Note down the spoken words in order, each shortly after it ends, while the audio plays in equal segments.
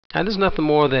Now this is nothing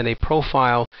more than a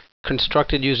profile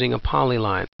constructed using a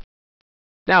polyline.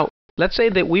 Now let's say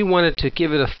that we wanted to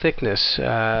give it a thickness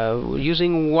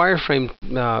using wireframe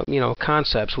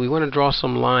concepts. We want to draw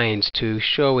some lines to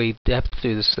show a depth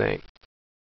through this thing.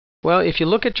 Well, if you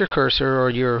look at your cursor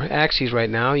or your axes right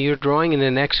now, you're drawing in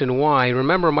an X and Y.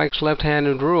 Remember, Mike's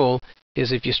left-handed rule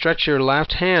is if you stretch your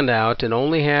left hand out and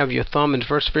only have your thumb and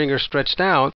first finger stretched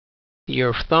out,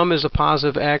 your thumb is a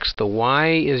positive X, the Y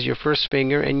is your first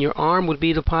finger, and your arm would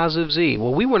be the positive Z.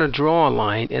 Well, we want to draw a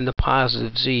line in the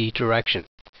positive Z direction.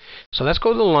 So let's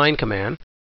go to the line command.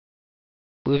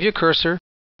 Move your cursor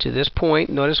to this point.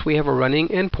 Notice we have a running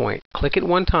endpoint. Click it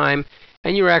one time,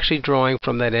 and you're actually drawing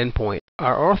from that endpoint.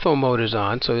 Our ortho mode is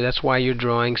on, so that's why you're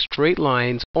drawing straight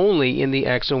lines only in the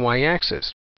X and Y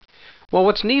axis. Well,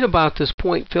 what's neat about this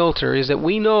point filter is that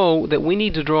we know that we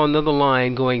need to draw another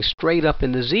line going straight up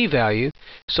in the Z value,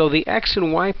 so the X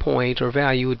and Y point or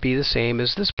value would be the same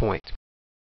as this point,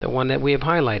 the one that we have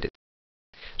highlighted.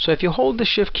 So if you hold the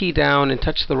Shift key down and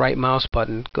touch the right mouse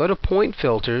button, go to Point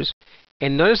Filters,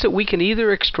 and notice that we can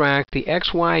either extract the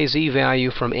X, Y, Z value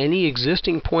from any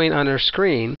existing point on our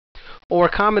screen, or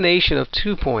a combination of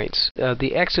 2 points,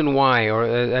 the X and Y,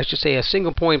 or I should say a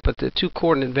single point but the 2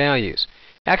 coordinate values,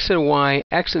 X and Y,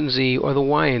 X and Z, or the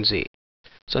Y and Z.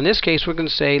 So in this case we're going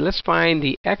to say, let's find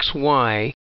the X,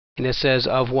 Y, and it says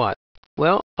of what?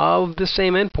 Well, of the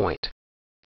same endpoint.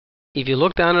 If you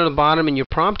look down at the bottom in your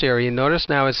prompt area, notice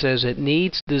now it says it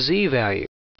needs the Z value.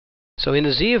 So in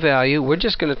the Z value, we're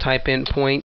just going to type in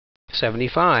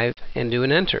 0.75 and do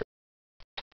an enter.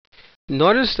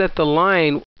 Notice that the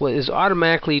line is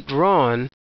automatically drawn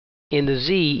in the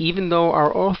Z even though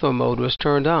our ortho mode was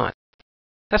turned on.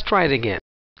 Let's try it again.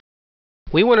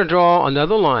 We want to draw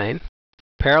another line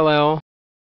parallel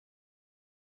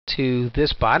to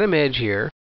this bottom edge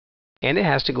here, and it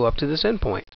has to go up to this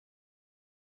endpoint.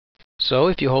 So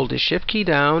if you hold the Shift key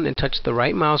down and touch the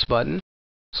right mouse button,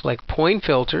 select Point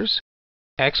Filters,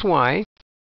 X, Y,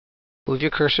 move your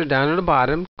cursor down to the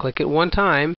bottom, click it one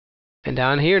time, and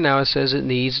down here now it says it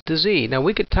needs the Z. Now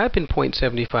we could type in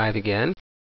 0.75 again,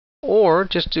 or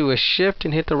just do a Shift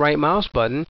and hit the right mouse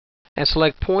button and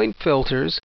select Point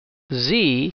Filters,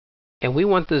 Z, and we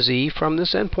want the Z from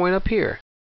this endpoint up here.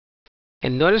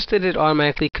 And notice that it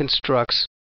automatically constructs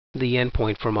the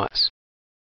endpoint from us.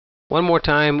 One more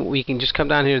time, we can just come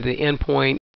down here to the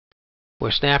endpoint.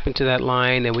 We're snapping to that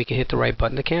line, and we can hit the right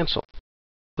button to cancel.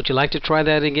 Would you like to try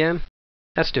that again?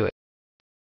 Let's do it.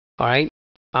 Alright,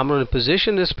 I'm going to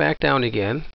position this back down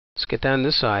again. Let's get down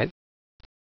this side.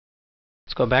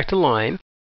 Let's go back to line.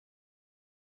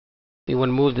 We want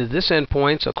to move to this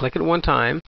endpoint, so click it one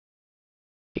time.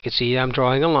 You can see I'm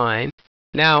drawing a line.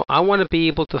 Now, I want to be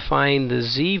able to find the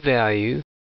Z value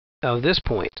of this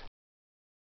point.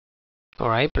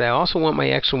 Alright, but I also want my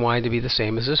X and Y to be the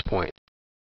same as this point.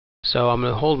 So I'm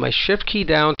going to hold my Shift key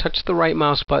down, touch the right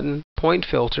mouse button, Point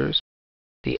Filters,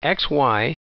 the X,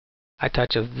 Y, I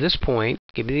touch of this point,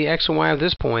 give me the X and Y of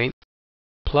this point,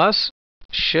 plus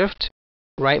Shift,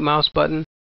 right mouse button,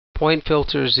 Point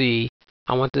Filter Z,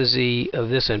 I want the Z of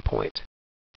this endpoint.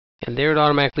 And there it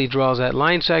automatically draws that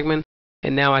line segment,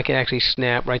 and now I can actually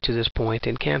snap right to this point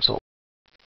and cancel.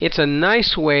 It's a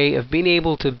nice way of being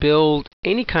able to build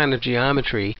any kind of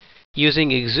geometry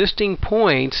using existing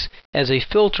points as a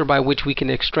filter by which we can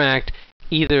extract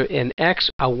either an X,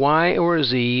 a Y, or a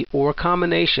Z, or a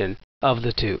combination of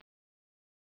the two.